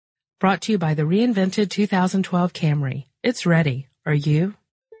Brought to you by the reinvented 2012 Camry. It's ready. Are you?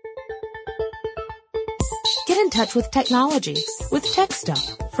 Get in touch with technology with Tech Stuff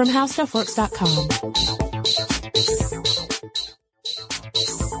from HowStuffWorks.com.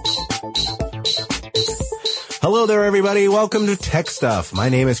 Hello there, everybody. Welcome to Tech Stuff. My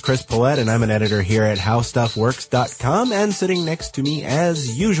name is Chris Paulette, and I'm an editor here at HowStuffWorks.com. And sitting next to me,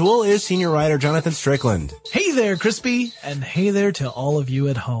 as usual, is senior writer Jonathan Strickland. Hey there, Crispy, and hey there to all of you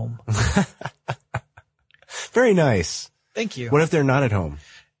at home. Very nice. Thank you. What if they're not at home?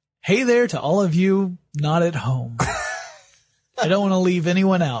 Hey there to all of you not at home. I don't want to leave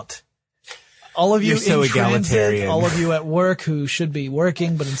anyone out. All of you so in transit, egalitarian. all of you at work who should be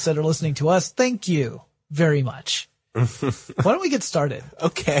working, but instead are listening to us, thank you very much. Why don't we get started?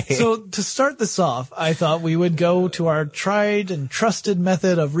 Okay. So to start this off, I thought we would go to our tried and trusted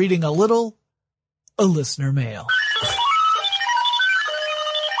method of reading a listener mail.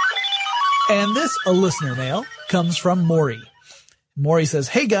 And this listener mail comes from Maury. Maury says,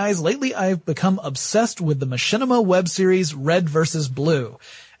 hey guys, lately I've become obsessed with the Machinima web series Red vs. Blue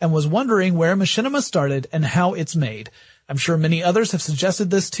and was wondering where Machinima started and how it's made. I'm sure many others have suggested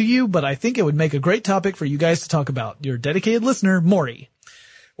this to you, but I think it would make a great topic for you guys to talk about. Your dedicated listener, Maury.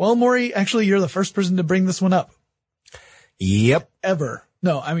 Well, Maury, actually, you're the first person to bring this one up. Yep. Ever.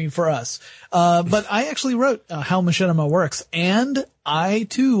 No, I mean for us. But I actually wrote how Machinima works, and I,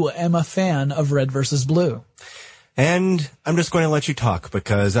 too, am a fan of Red vs. Blue. And I'm just going to let you talk,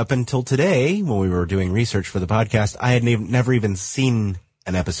 because up until today, when we were doing research for the podcast, I had never even seen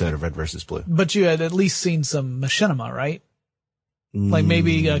an episode of Red vs. Blue. But you had at least seen some Machinima, right? Like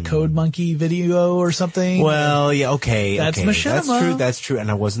maybe a Code Monkey video or something? Well, yeah, okay. That's okay. Machinima. That's true, and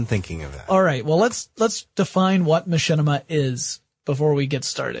I wasn't thinking of that. All right, well, let's define what Machinima is before we get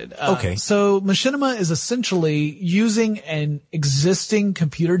started. Okay. So Machinima is essentially using an existing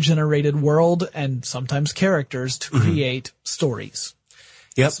computer-generated world and sometimes characters to create stories.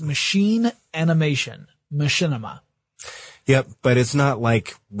 Yep. It's machine animation, Machinima. Yep, but it's not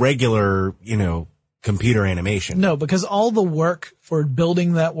like regular, computer animation. No, because all the work for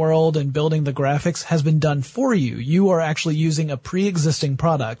building that world and building the graphics has been done for you. You are actually using a pre-existing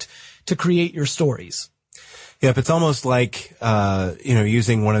product to create your stories. Yep, it's almost like,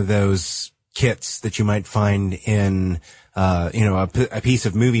 using one of those kits that you might find in, a piece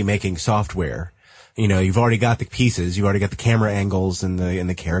of movie making software. You've already got the pieces, you've already got the camera angles and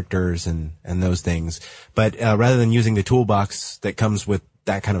the characters and those things. But, rather than using the toolbox that comes with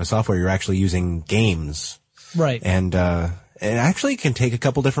that kind of a software, you're actually using games. Right. And, it actually can take a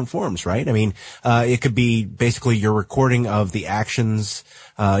couple different forms, right? I mean, it could be basically your recording of the actions,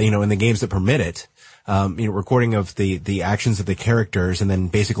 in the games that permit it. Recording of the actions of the characters and then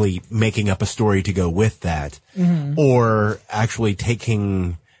basically making up a story to go with that. Mm-hmm. Or actually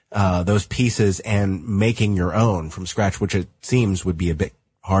taking, those pieces and making your own from scratch, which it seems would be a bit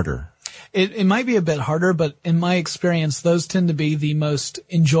harder. It might be a bit harder, but in my experience, those tend to be the most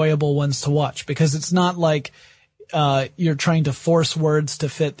enjoyable ones to watch because it's not like, you're trying to force words to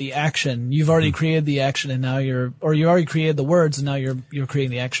fit the action. You've already created the action and now you already created the words and now you're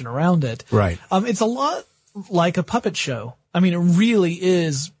creating the action around it. Right. It's a lot like a puppet show. I mean, it really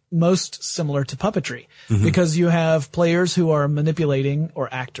is most similar to puppetry because you have players who are manipulating, or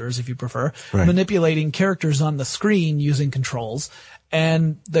actors if you prefer, manipulating characters on the screen using controls,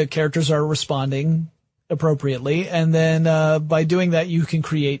 and the characters are responding appropriately. And then, by doing that, you can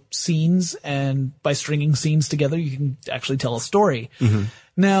create scenes, and by stringing scenes together, you can actually tell a story. Mm-hmm.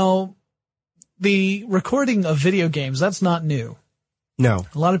 Now, the recording of video games, that's not new. No.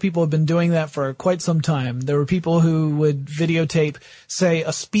 A lot of people have been doing that for quite some time. There were people who would videotape, say,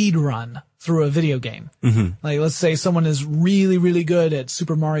 a speed run through a video game. Mm-hmm. Like, let's say someone is really, really good at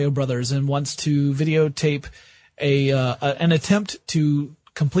Super Mario Brothers and wants to videotape an attempt to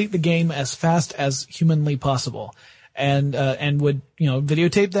complete the game as fast as humanly possible. And would,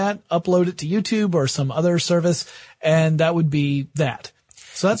 videotape that, upload it to YouTube or some other service, and that would be that.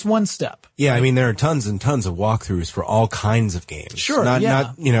 So that's one step. Yeah, I mean, there are tons and tons of walkthroughs for all kinds of games. Sure, not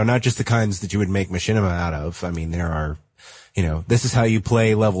just the kinds that you would make Machinima out of. I mean, there are, this is how you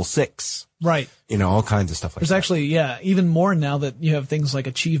play level 6. Right. All kinds of stuff like that. There's actually, even more now that you have things like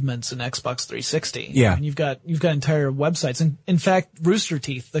achievements in Xbox 360. Yeah. And you've got entire websites. And in fact, Rooster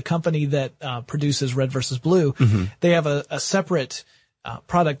Teeth, the company that produces Red vs. Blue, they have a separate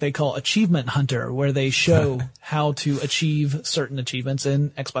product they call Achievement Hunter, where they show how to achieve certain achievements in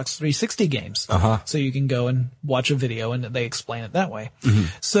Xbox 360 games. So you can go and watch a video and they explain it that way.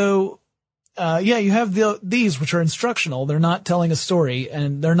 So you have these which are instructional. They're not telling a story,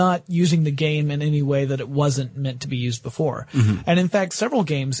 and they're not using the game in any way that it wasn't meant to be used before. Mm-hmm. And in fact, several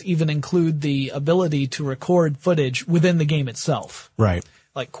games even include the ability to record footage within the game itself. Right.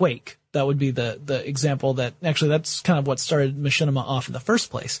 Like Quake. That would be the example that actually that's kind of what started Machinima off in the first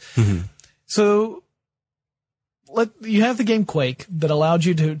place. Mm-hmm. So you have the game Quake that allowed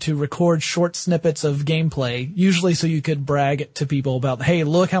you to record short snippets of gameplay, usually so you could brag to people about, hey,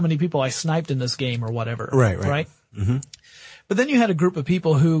 look how many people I sniped in this game or whatever. Right? Mm-hmm. But then you had a group of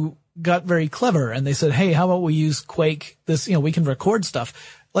people who got very clever and they said, hey, how about we use Quake? We can record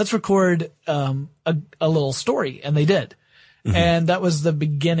stuff. Let's record a little story. And they did. Mm-hmm. And that was the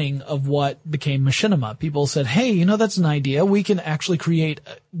beginning of what became Machinima. People said, hey, that's an idea. We can actually create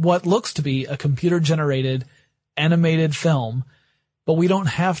what looks to be a computer-generated animated film, but we don't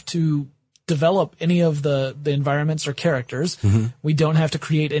have to develop any of the environments or characters. Mm-hmm. We don't have to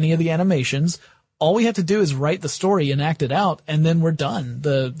create any of the animations. All we have to do is write the story and act it out, and then we're done.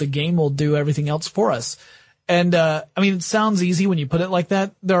 The game will do everything else for us. And, it sounds easy when you put it like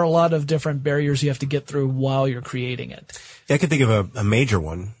that. There are a lot of different barriers you have to get through while you're creating it. Yeah, I can think of a major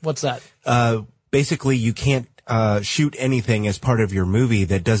one. What's that? Basically, you can't shoot anything as part of your movie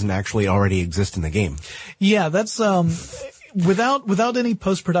that doesn't actually already exist in the game. Yeah, that's without any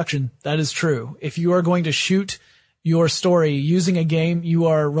post-production, that is true. If you are going to shoot your story using a game, you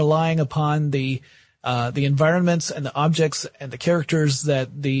are relying upon the environments and the objects and the characters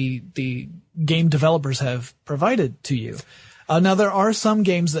that the game developers have provided to you. Now, there are some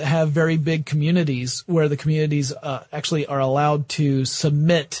games that have very big communities where the communities actually are allowed to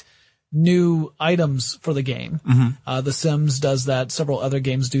submit new items for the game. Mm-hmm. The Sims does that. Several other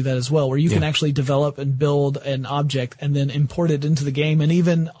games do that as well, where you can actually develop and build an object and then import it into the game and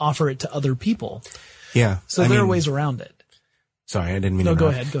even offer it to other people. Yeah. So there are ways around it. Sorry, I didn't mean to. No, go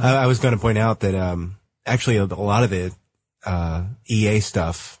ahead. I was going to point out that actually a lot of the EA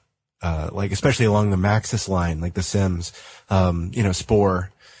stuff, like especially along the Maxis line, like the Sims,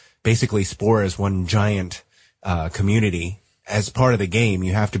 Spore, basically Spore is one giant community. As part of the game,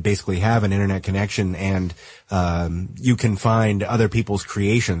 you have to basically have an internet connection, and you can find other people's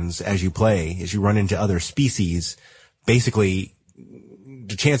creations as you play, as you run into other species. Basically,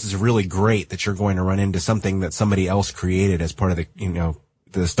 the chances are really great that you're going to run into something that somebody else created as part of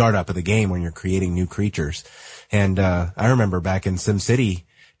the startup of the game when you're creating new creatures. And I remember back in SimCity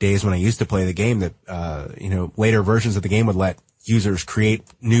days when I used to play the game that later versions of the game would let users create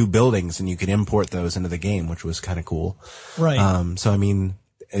new buildings and you could import those into the game, which was kind of cool. Right.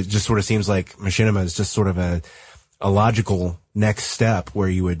 It just sort of seems like Machinima is just sort of a logical next step where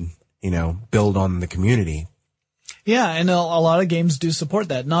you would, build on the community. Yeah. And a lot of games do support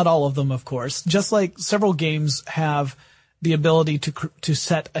that. Not all of them, of course. Just like several games have the ability to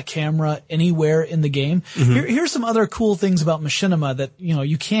set a camera anywhere in the game. Mm-hmm. Here's some other cool things about Machinima that,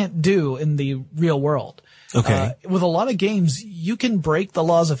 you can't do in the real world. Okay. With a lot of games, you can break the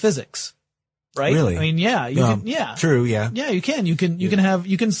laws of physics, right? Really? I mean, yeah, you can, yeah. True, yeah. Yeah, you can. You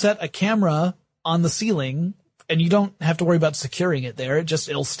can set a camera on the ceiling and you don't have to worry about securing it there.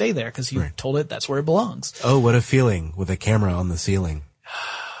 It'll stay there because you told it that's where it belongs. Oh, what a feeling with a camera on the ceiling.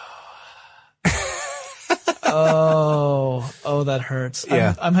 Oh, that hurts.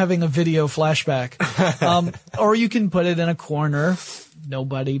 Yeah. I'm having a video flashback. Or you can put it in a corner.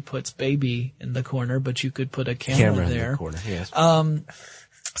 Nobody puts baby in the corner, but you could put a camera there. In the corner, yes.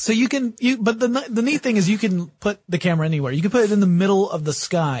 So but the neat thing is you can put the camera anywhere. You can put it in the middle of the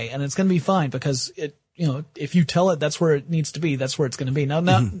sky and it's going to be fine because if you tell it that's where it needs to be, that's where it's going to be. Now,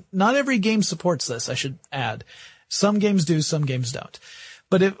 not every game supports this, I should add. Some games do, some games don't.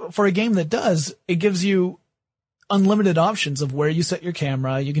 But for a game that does, it gives you unlimited options of where you set your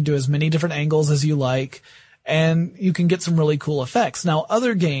camera. You can do as many different angles as you like, and you can get some really cool effects. Now,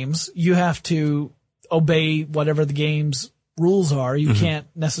 other games, you have to obey whatever the game's rules are. You can't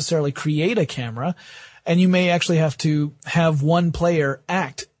necessarily create a camera, and you may actually have to have one player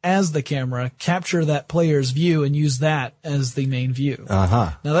act as the camera, capture that player's view, and use that as the main view.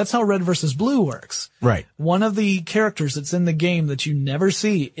 Uh-huh. Now, that's how Red versus Blue works. Right. One of the characters that's in the game that you never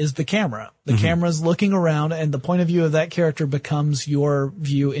see is the camera. The camera's looking around, and the point of view of that character becomes your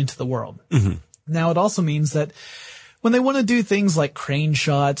view into the world. Mm-hmm. Now, it also means that when they want to do things like crane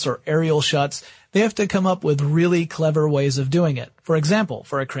shots or aerial shots, they have to come up with really clever ways of doing it. For example,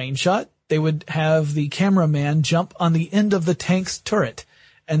 for a crane shot, they would have the cameraman jump on the end of the tank's turret,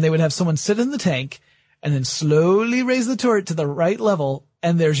 and they would have someone sit in the tank and then slowly raise the turret to the right level,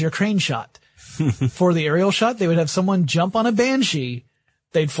 and there's your crane shot. For the aerial shot, they would have someone jump on a Banshee.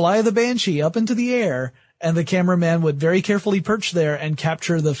 They'd fly the Banshee up into the air, and the cameraman would very carefully perch there and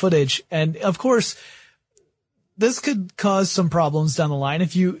capture the footage. And of course, this could cause some problems down the line.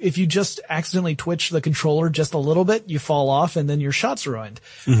 If you just accidentally twitch the controller just a little bit, you fall off and then your shot's ruined.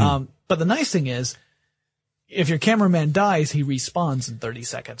 But the nice thing is, if your cameraman dies, he respawns in 30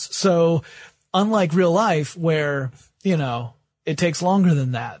 seconds. So unlike real life where, it takes longer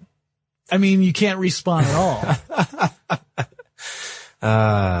than that. I mean, you can't respawn at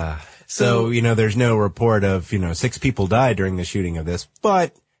all. So, there's no report of, 6 people died during the shooting of this,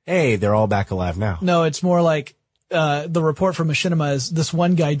 but hey, they're all back alive now. No, it's more like, the report from Machinima is this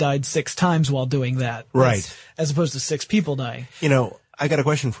one guy died 6 times while doing that. Right. As opposed to 6 people dying. I got a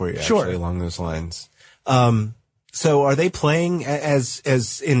question for you, Sure. actually, along those lines. So are they playing,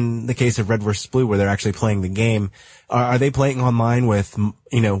 as in the case of Red vs. Blue, where they're actually playing the game, are they playing online with,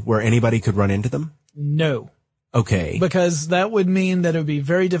 where anybody could run into them? No. Okay. Because that would mean that it would be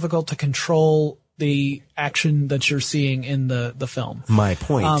very difficult to control the action that you're seeing in the film. My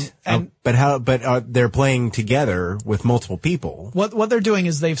point. But they're playing together with multiple people. What they're doing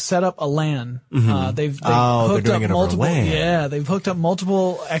is they've set up a LAN. They've hooked up multiple, they've hooked up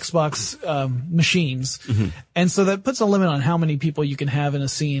multiple Xbox, machines. And so that puts a limit on how many people you can have in a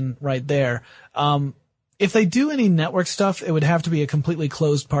scene right there. If they do any network stuff, it would have to be a completely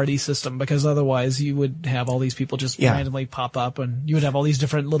closed party system, because otherwise you would have all these people just randomly pop up, and you would have all these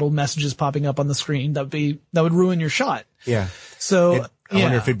different little messages popping up on the screen that would ruin your shot. Yeah. So I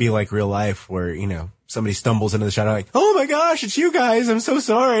wonder if it'd be like real life where, somebody stumbles into the shot, like, oh my gosh, it's you guys, I'm so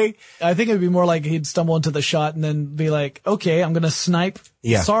sorry. I think it would be more like he'd stumble into the shot and then be like, okay, I'm going to snipe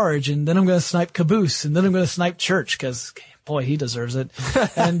Sarge, and then I'm going to snipe Caboose, and then I'm going to snipe Church, because boy, he deserves it.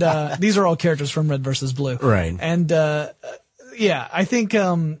 And these are all characters from Red vs. Blue. Right. And I think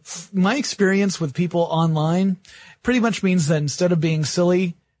my experience with people online pretty much means that instead of being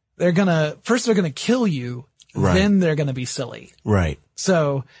silly, they're going to kill you, then they're going to be silly. Right.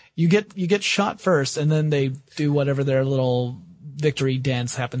 So you get shot first, and then they do whatever their little victory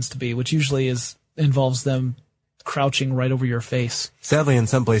dance happens to be, which usually involves them crouching right over your face. Sadly, in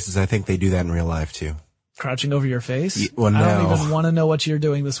some places, I think they do that in real life too. Crouching over your face? Well, no. I don't even want to know what you're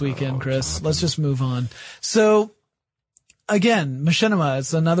doing this weekend, Chris. Jonathan. Let's just move on. So, again, Machinima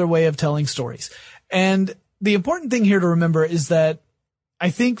is another way of telling stories. And the important thing here to remember is that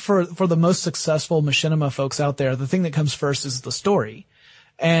I think for the most successful Machinima folks out there, the thing that comes first is the story.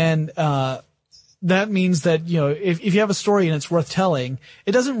 And that means that, if you have a story and it's worth telling,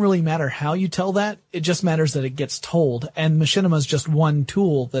 it doesn't really matter how you tell that. It just matters that it gets told. And Machinima is just one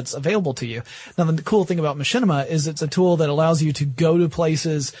tool that's available to you. Now, the cool thing about Machinima is it's a tool that allows you to go to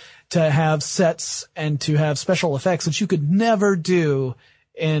places, to have sets, and to have special effects that you could never do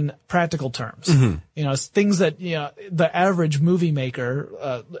in practical terms. It's things that, the average movie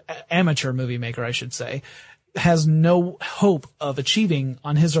maker, amateur movie maker, I should say, has no hope of achieving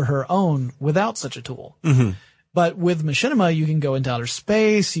on his or her own without such a tool. But with Machinima, you can go into outer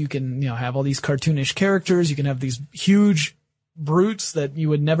space. You can, have all these cartoonish characters. You can have these huge brutes that you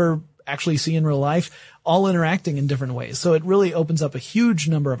would never actually see in real life, all interacting in different ways. So it really opens up a huge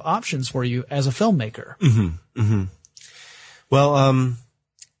number of options for you as a filmmaker. Well,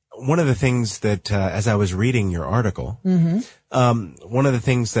 one of the things that, as I was reading your article, one of the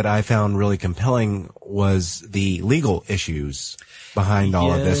things that I found really compelling was the legal issues behind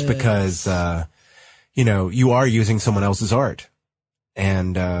all of this, because, you are using someone else's art.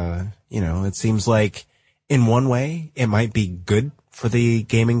 And, it seems like in one way it might be good for the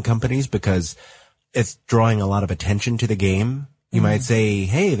gaming companies because it's drawing a lot of attention to the game. You might say,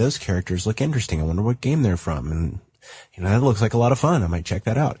 hey, those characters look interesting. I wonder what game they're from. And, that looks like a lot of fun. I might check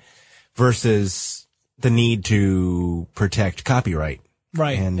that out. Versus the need to protect copyright.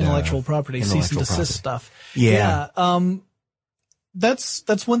 Right. And intellectual property, cease and desist stuff. Yeah.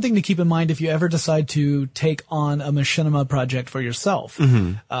 That's one thing to keep in mind if you ever decide to take on a Machinima project for yourself.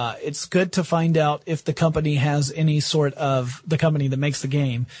 It's good to find out if the company has any sort of, the company that makes the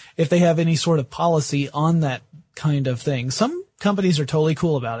game, if they have any sort of policy on that kind of thing. Some companies are totally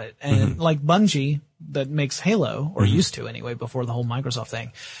cool about it. And like Bungie, that makes Halo, or used to anyway, before the whole Microsoft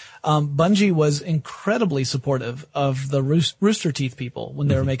thing. Bungie was incredibly supportive of the Rooster Teeth people when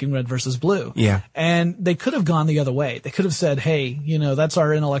they were making Red vs. Blue. Yeah. And they could have gone the other way. They could have said, hey, that's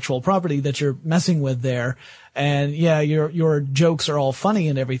our intellectual property that you're messing with there. And yeah, your jokes are all funny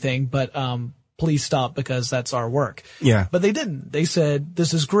and everything, but, please stop because that's our work. Yeah. But they didn't. They said,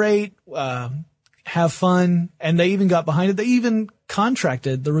 this is great. Have fun. And they even got behind it. They even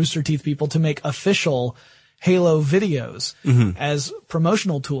contracted the Rooster Teeth people to make official Halo videos as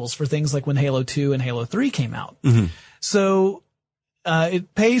promotional tools for things like when Halo 2 and Halo 3 came out. So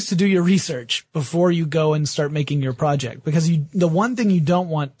it pays to do your research before you go and start making your project, because the one thing you don't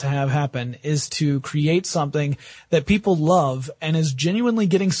want to have happen is to create something that people love and is genuinely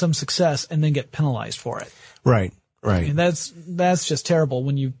getting some success and then get penalized for it. Right. And that's just terrible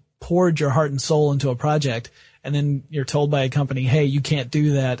when you poured your heart and soul into a project and then you're told by a company, hey, you can't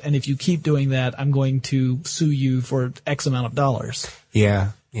do that. And if you keep doing that, I'm going to sue you for X amount of dollars.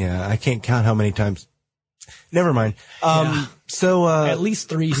 Yeah. I can't count how many times. Never mind. So, at least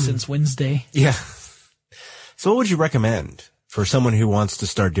 3 since Wednesday. Yeah. So what would you recommend for someone who wants to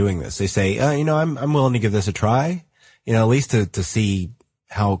start doing this? They say, I'm willing to give this a try, at least to see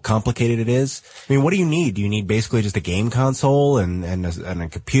how complicated it is. I mean, what do you need? Do you need basically just a game console and a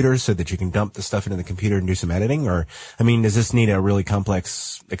computer so that you can dump the stuff into the computer and do some editing? Or, I mean, does this need a really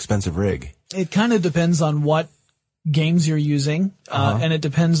complex, expensive rig? It kind of depends on what games you're using, and it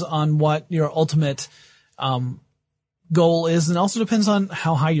depends on what your ultimate, goal is, and also depends on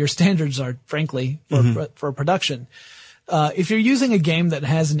how high your standards are, frankly, for production. If you're using a game that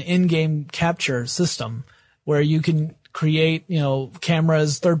has an in-game capture system where you can create,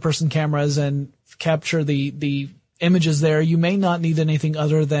 cameras, third-person cameras, and capture the images there, you may not need anything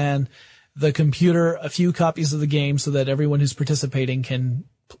other than the computer, a few copies of the game so that everyone who's participating can,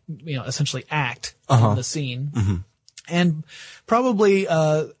 essentially act on the scene. And probably,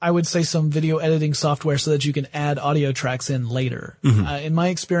 I would say some video editing software so that you can add audio tracks in later. In my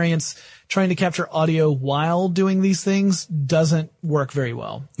experience, trying to capture audio while doing these things doesn't work very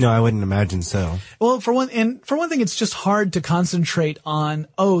well. No, I wouldn't imagine so. Well, for one thing, it's just hard to concentrate on,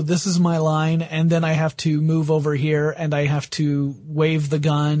 this is my line, and then I have to move over here, and I have to wave the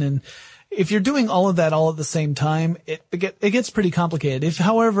gun, and if you're doing all of that all at the same time, it gets pretty complicated. If,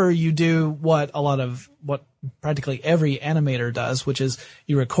 however, you do what practically every animator does, which is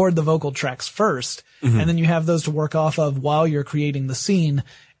you record the vocal tracks first, and then you have those to work off of while you're creating the scene,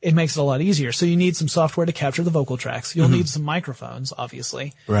 it makes it a lot easier. So you need some software to capture the vocal tracks. You'll need some microphones,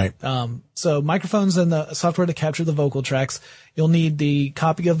 obviously. Right. So microphones and the software to capture the vocal tracks. You'll need the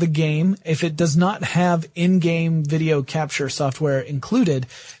copy of the game. If it does not have in-game video capture software included,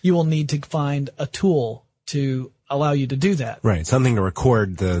 you will need to find a tool to allow you to do that. Right. Something to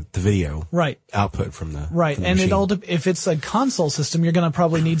record the video. Right. Output from the Right. From the and machine. if it's a console system, you're going to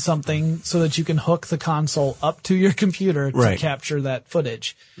probably need something so that you can hook the console up to your computer to capture that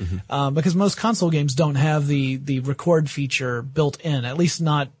footage. Because most console games don't have the record feature built in, at least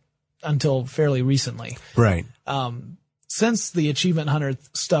not until fairly recently. Right. Since the Achievement Hunter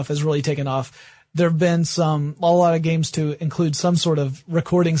stuff has really taken off, there have been a lot of games to include some sort of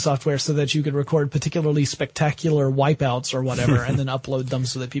recording software so that you could record particularly spectacular wipeouts or whatever and then upload them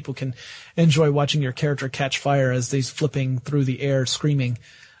so that people can enjoy watching your character catch fire as they's flipping through the air screaming,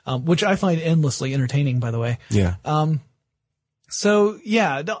 which I find endlessly entertaining, by the way. Yeah.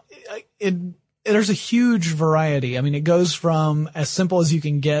 There's a huge variety. I mean, it goes from as simple as you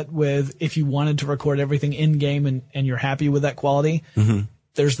can get with if you wanted to record everything in game and you're happy with that quality.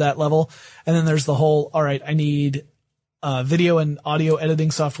 There's that level. And then there's the whole, all right, I need video and audio editing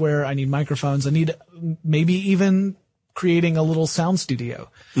software. I need microphones. I need maybe even creating a little sound studio.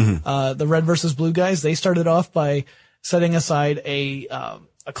 The Red versus Blue guys, they started off by setting aside a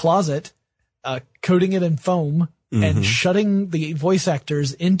closet, coating it in foam, and shutting the voice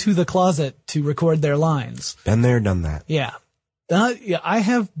actors into the closet to record their lines. Been there, done that. Yeah. I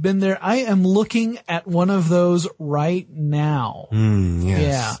have been there. I am looking at one of those right now. Yes.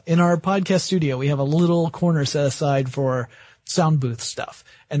 Yeah. In our podcast studio, we have a little corner set aside for sound booth stuff.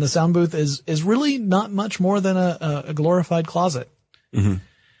 And the sound booth is really not much more than a glorified closet.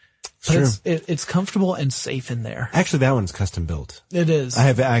 But it's comfortable and safe in there. Actually, that one's custom built. It is.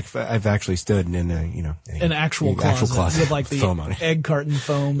 I've actually stood in an actual closet with like the foam on it. egg carton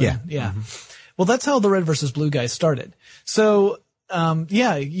foam. Yeah. Well, that's how the Red versus Blue guys started. So,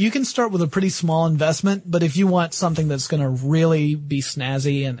 you can start with a pretty small investment, but if you want something that's going to really be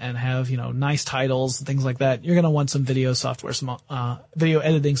snazzy and have, nice titles and things like that, you're going to want some video software, some, video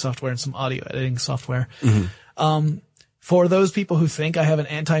editing software and some audio editing software. For those people who think I have an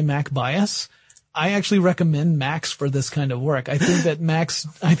anti-Mac bias, I actually recommend Macs for this kind of work. I think that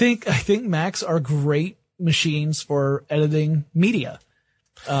I think Macs are great machines for editing media.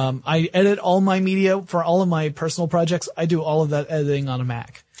 I edit all my media for all of my personal projects. I do all of that editing on a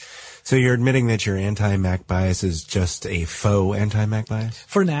Mac. So you're admitting that your anti-Mac bias is just a faux anti-Mac bias?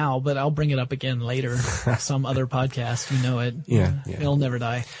 For now, but I'll bring it up again later. Some other podcast, it. Yeah. It'll never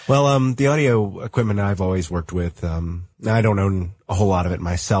die. Well, the audio equipment I've always worked with, I don't own a whole lot of it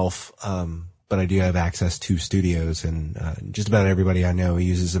myself, but I do have access to studios, and just about everybody I know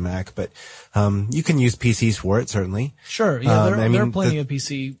uses a Mac. But you can use PCs for it, certainly. Sure. Yeah, there are plenty of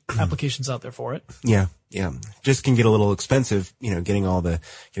PC applications out there for it. Yeah. Yeah. Just can get a little expensive, getting the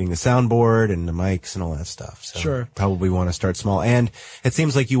soundboard and the mics and all that stuff. So sure. Probably want to start small. And it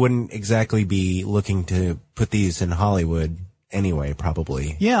seems like you wouldn't exactly be looking to put these in Hollywood anyway,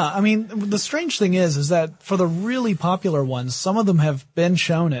 probably. Yeah. I mean, the strange thing is that for the really popular ones, some of them have been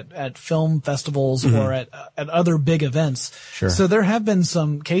shown at film festivals or at other big events. Sure. So there have been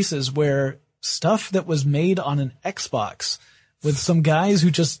some cases where stuff that was made on an Xbox with some guys who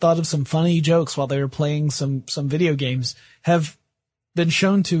just thought of some funny jokes while they were playing some video games have been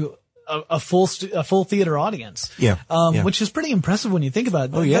shown to a full theater audience. Yeah. Which is pretty impressive when you think about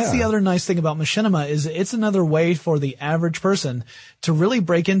it. Oh, yeah. That's the other nice thing about Machinima is it's another way for the average person to really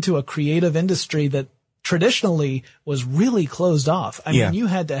break into a creative industry that traditionally was really closed off. I mean, you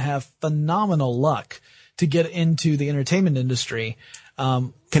had to have phenomenal luck to get into the entertainment industry.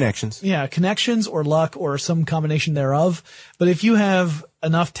 Connections. Yeah, connections or luck or some combination thereof. But if you have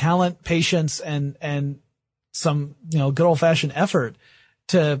enough talent, patience, and some, good old fashioned effort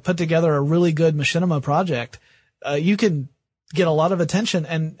to put together a really good Machinima project, you can get a lot of attention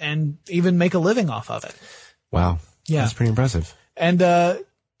and even make a living off of it. Wow. Yeah. That's pretty impressive. And,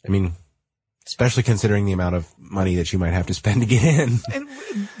 especially considering the amount of money that you might have to spend to get in. And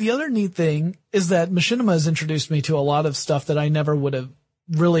the other neat thing is that Machinima has introduced me to a lot of stuff that I never would have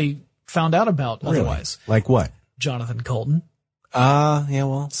really found out about otherwise. Like what? Jonathan Colton. Yeah,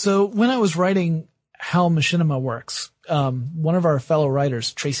 well. So when I was writing how Machinima works, one of our fellow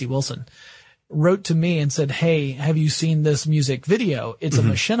writers, Tracy Wilson, wrote to me and said, "Hey, have you seen this music video? It's a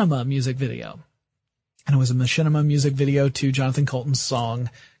Machinima music video." And it was a Machinima music video to Jonathan Colton's song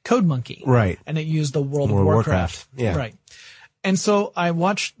Code Monkey. Right. And it used the World of Warcraft. Yeah. Right. And so I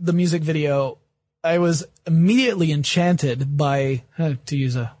watched the music video. I was immediately enchanted by, to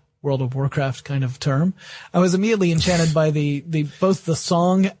use a World of Warcraft kind of term, I was immediately enchanted by both the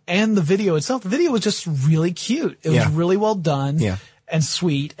song and the video itself. The video was just really cute. It was really well done and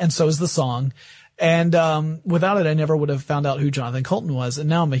sweet. And so is the song. And, without it, I never would have found out who Jonathan Colton was. And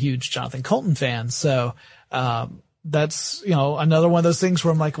now I'm a huge Jonathan Colton fan. So, that's, another one of those things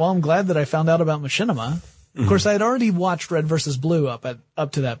where I'm like, well, I'm glad that I found out about Machinima. Of course, I had already watched Red vs. Blue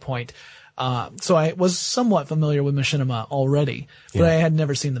up to that point. So I was somewhat familiar with Machinima already, but I had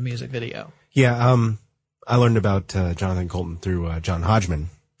never seen the music video. Yeah. I learned about, Jonathan Colton through, John Hodgman.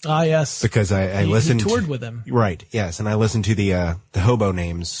 Ah, yes. Because I listened. He toured with him. Right. Yes. And I listened to the Hobo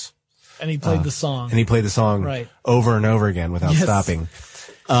Names. And he played the song. And he played the song over and over again without stopping.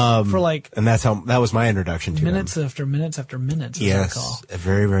 For and that was my introduction to minutes after minutes after minutes. Yes. A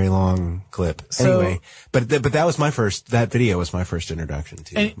very, very long clip. So, anyway, but that video was my first introduction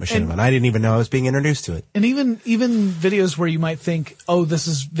to Machinima. And I didn't even know I was being introduced to it. And even videos where you might think, oh, this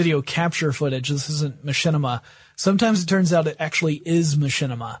is video capture footage. This isn't Machinima. Sometimes it turns out it actually is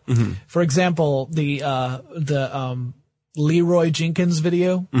Machinima. Mm-hmm. For example, the Leroy Jenkins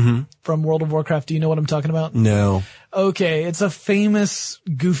video from World of Warcraft. Do you know what I'm talking about? No. Okay. It's a famous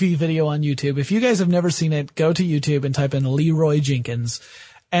goofy video on YouTube. If you guys have never seen it, go to YouTube and type in Leroy Jenkins.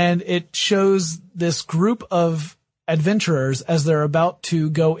 And it shows this group of adventurers as they're about to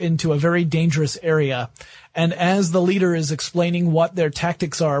go into a very dangerous area. And as the leader is explaining what their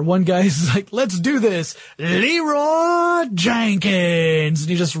tactics are, one guy's like, "Let's do this. Leroy Jenkins." And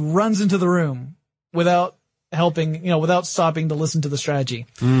he just runs into the room without stopping to listen to the strategy,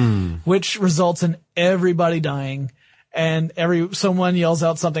 which results in everybody dying. And someone yells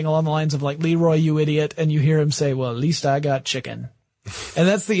out something along the lines of like, "Leroy, you idiot." And you hear him say, "Well, at least I got chicken." And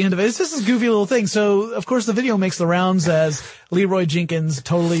that's the end of it. It's just this goofy little thing. So, of course, the video makes the rounds as Leroy Jenkins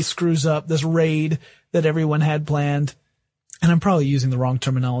totally screws up this raid that everyone had planned. And I'm probably using the wrong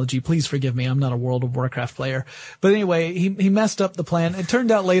terminology. Please forgive me. I'm not a World of Warcraft player. But anyway, he messed up the plan. It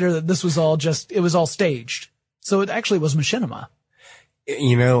turned out later that this was all staged. So it actually was Machinima.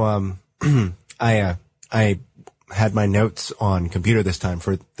 I had my notes on computer this time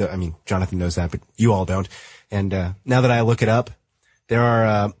Jonathan knows that, but you all don't. And, now that I look it up, there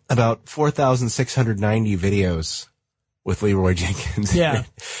are, about 4,690 videos with Leroy Jenkins. Yeah.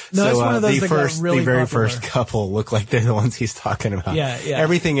 No, that's one of those the very first couple look like they're the ones he's talking about. Yeah.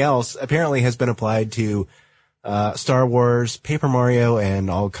 Everything else apparently has been applied to, Star Wars, Paper Mario, and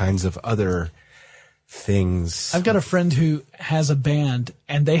all kinds of other things. I've got a friend who has a band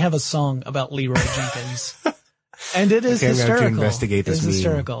and they have a song about Leroy Jenkins. And it is okay, hysterical. I'm going to investigate this It's meme.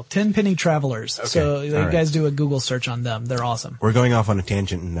 hysterical. 10 penny travelers. Okay. So you All guys do a Google search on them. They're awesome. We're going off on a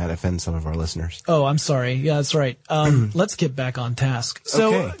tangent, and that offends some of our listeners. Oh, I'm sorry. Yeah, that's right. Let's get back on task.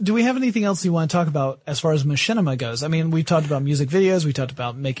 So Okay. do we have anything else you want to talk about as far as Machinima goes? I mean, we've talked about music videos. We talked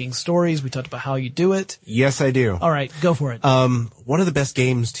about making stories. We talked about how you do it. Yes, I do. All right, go for it. One of the best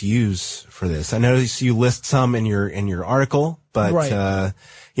games to use for this. I noticed you list some in your article, but Right.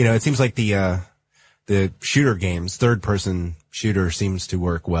 it seems like the shooter games, third person shooter seems to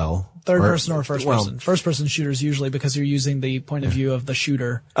work well. Third person or first person? First person shooters usually because you're using the point of view of the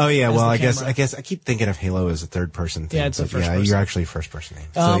shooter. Oh yeah, as well the I camera. guess I keep thinking of Halo as a third person thing. Yeah, it's a but first yeah, person. you're actually a first person name.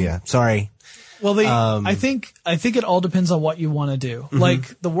 So yeah, sorry. Well, I think it all depends on what you want to do. Mm-hmm.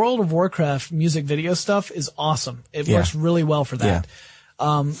 Like the World of Warcraft music video stuff is awesome. It works really well for that.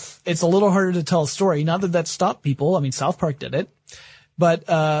 It's a little harder to tell a story. Not that stopped people. I mean, South Park did it, but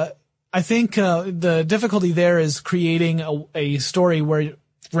I think the difficulty there is creating a story where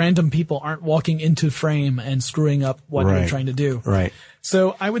random people aren't walking into frame and screwing up what you're trying to do. Right.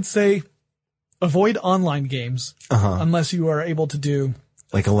 So I would say avoid online games unless you are able to do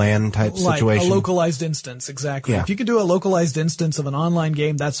Like a LAN type like situation. a localized instance, exactly. Yeah. If you can do a localized instance of an online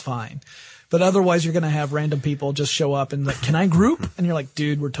game, that's fine. But otherwise, you're going to have random people just show up and like, can I group? And you're like,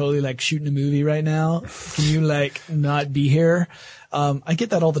 dude, we're totally like shooting a movie right now. Can you like not be here? I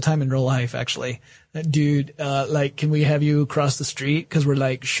get that all the time in real life, actually. Dude, like, can we have you cross the street? Cause we're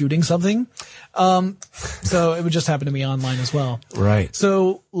like shooting something. So it would just happen to me online as well. Right.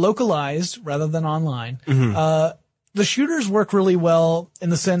 So localized rather than online. The shooters work really well in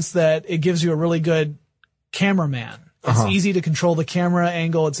the sense that it gives you a really good cameraman. It's easy to control the camera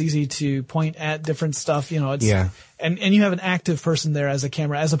angle. It's easy to point at different stuff. And you have an active person there as a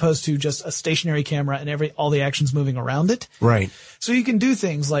camera as opposed to just a stationary camera and all the action's moving around it. Right. So you can do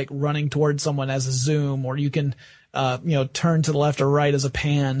things like running towards someone as a zoom, or you can, turn to the left or right as a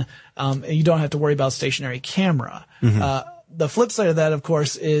pan. And you don't have to worry about stationary camera. The flip side of that, of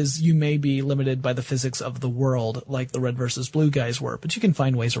course, is you may be limited by the physics of the world, like the red versus blue guys were, but you can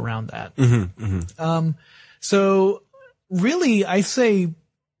find ways around that. So really, I say,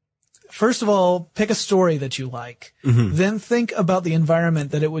 first of all, pick a story that you like, then think about the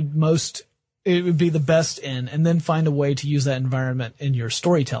environment that it would be the best in, and then find a way to use that environment in your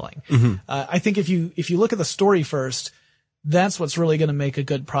storytelling. I think if you look at the story first, that's what's really going to make a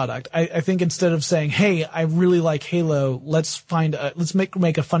good product. I think instead of saying, hey, I really like Halo, let's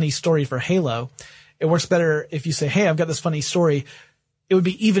make a funny story for Halo. It works better if you say, hey, I've got this funny story. It would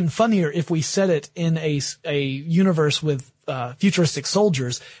be even funnier if we set it in a universe with futuristic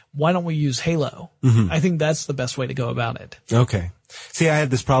soldiers. Why don't we use Halo? I think that's the best way to go about it. Okay. See, I had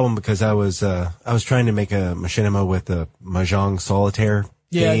this problem because I was trying to make a machinima with a Mahjong solitaire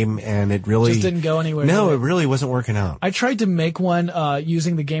game, and it really just didn't go anywhere. No, it really wasn't working out. I tried to make one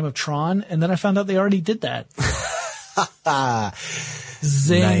using the game of Tron, and then I found out they already did that.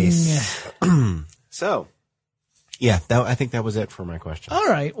 Zing. Nice. So, yeah, I think that was it for my question. All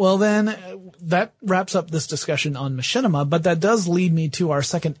right. Well, then that wraps up this discussion on Machinima, but that does lead me to our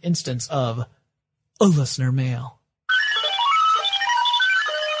second instance of a listener mail.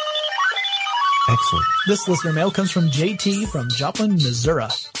 Excellent. This listener mail comes from JT from Joplin, Missouri.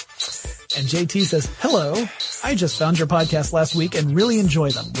 And JT says, hello, I just found your podcast last week and really enjoy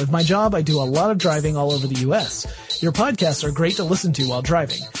them. With my job, I do a lot of driving all over the U.S. Your podcasts are great to listen to while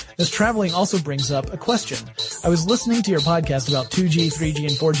driving. This traveling also brings up a question. I was listening to your podcast about 2G, 3G,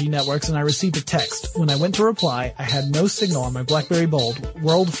 and 4G networks, and I received a text. When I went to reply, I had no signal on my BlackBerry Bold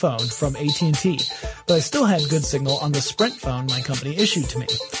world phone from AT&T, but I still had good signal on the Sprint phone my company issued to me.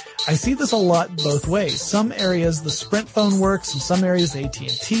 I see this a lot both ways. Some areas the Sprint phone works, in some areas the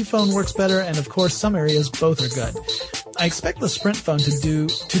AT&T phone works better, and of course some areas both are good. I expect the Sprint phone to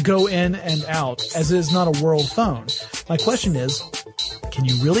go in and out, as it is not a world phone. My question is, can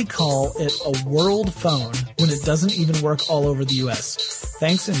you really call it a world phone when it doesn't even work all over the US?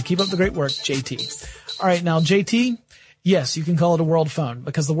 Thanks, and keep up the great work, JT. All right, now JT, yes, you can call it a world phone,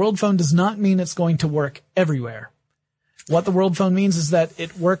 because the world phone does not mean it's going to work everywhere. What the world phone means is that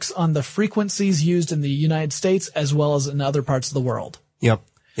it works on the frequencies used in the United States as well as in other parts of the world. Yep.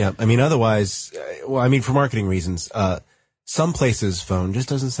 I mean, otherwise, for marketing reasons, some places phone just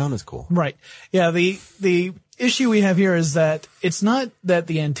doesn't sound as cool. Right. Yeah. The issue we have here is that it's not that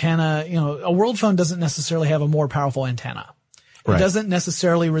the antenna, a world phone doesn't necessarily have a more powerful antenna. It doesn't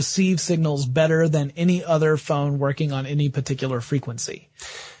necessarily receive signals better than any other phone working on any particular frequency.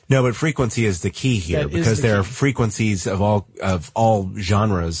 No, but frequency is the key here, because there are frequencies of all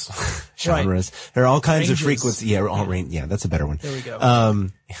genres. Right. There are all kinds Ranges. of frequencies. Yeah, all range. Yeah, that's a better one. There we go.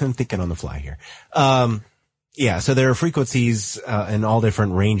 I'm thinking on the fly here. Yeah, so there are frequencies in all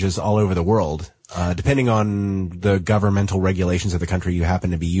different ranges all over the world, depending on the governmental regulations of the country you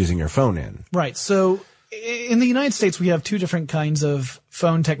happen to be using your phone in. Right. So in the United States, we have two different kinds of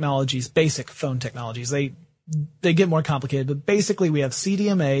phone technologies, basic phone technologies. They get more complicated, but basically we have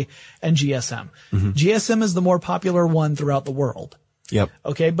CDMA and GSM. GSM is the more popular one throughout the world. Yep.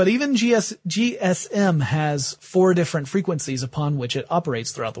 Okay, but even GSM has 4 different frequencies upon which it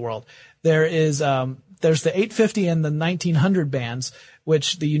operates throughout the world. There's the 850 and the 1900 bands,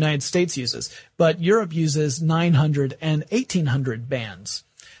 which the United States uses, but Europe uses 900 and 1800 bands.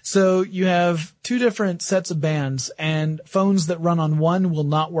 So you have 2 different sets of bands, and phones that run on one will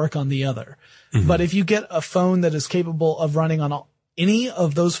not work on the other. But if you get a phone that is capable of running on any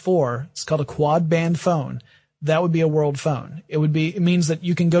of those 4, it's called a quad band phone. That would be a world phone. It means that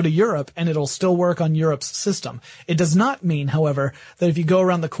you can go to Europe and it'll still work on Europe's system. It does not mean, however, that if you go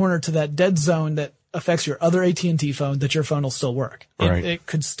around the corner to that dead zone that affects your other AT&T phone, that your phone will still work. Right. It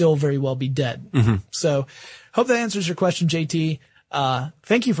could still very well be dead. So hope that answers your question, JT.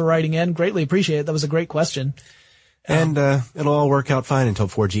 Thank you for writing in. Greatly appreciate it. That was a great question. And it'll all work out fine until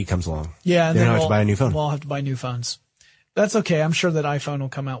 4G comes along. Yeah. And then then we'll have to buy a new phone. We'll all have to buy new phones. That's okay. I'm sure that iPhone will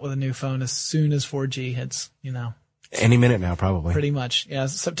come out with a new phone as soon as 4G hits, Any minute now, probably. Pretty much. Yeah.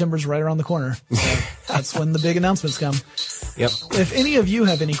 September's right around the corner. So that's when the big announcements come. Yep. If any of you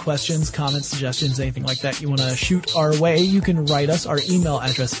have any questions, comments, suggestions, anything like that you want to shoot our way, you can write us. Our email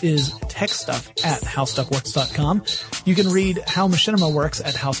address is techstuff@howstuffworks.com. You can read How Machinima Works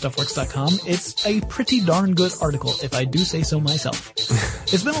at howstuffworks.com. It's a pretty darn good article, if I do say so myself.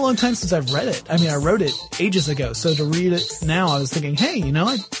 It's been a long time since I've read it. I mean, I wrote it ages ago, so to read it now, I was thinking, hey,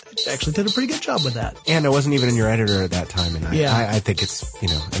 I actually did a pretty good job with that. And I wasn't even in your editor at that time, and Yeah. I think it's, an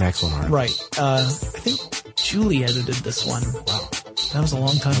excellent article. Right. I think Julie edited this one. Wow. That was a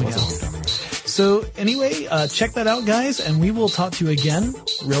long time ago. So anyway, check that out, guys, and we will talk to you again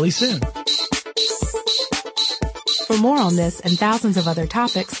really soon. For more on this and thousands of other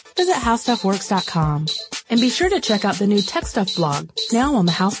topics, visit howstuffworks.com. And be sure to check out the new Tech Stuff blog, now on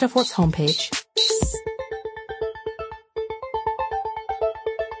the How Stuff Works homepage.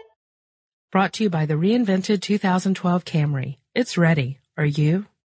 Brought to you by the reinvented 2012 Camry. It's ready. Are you?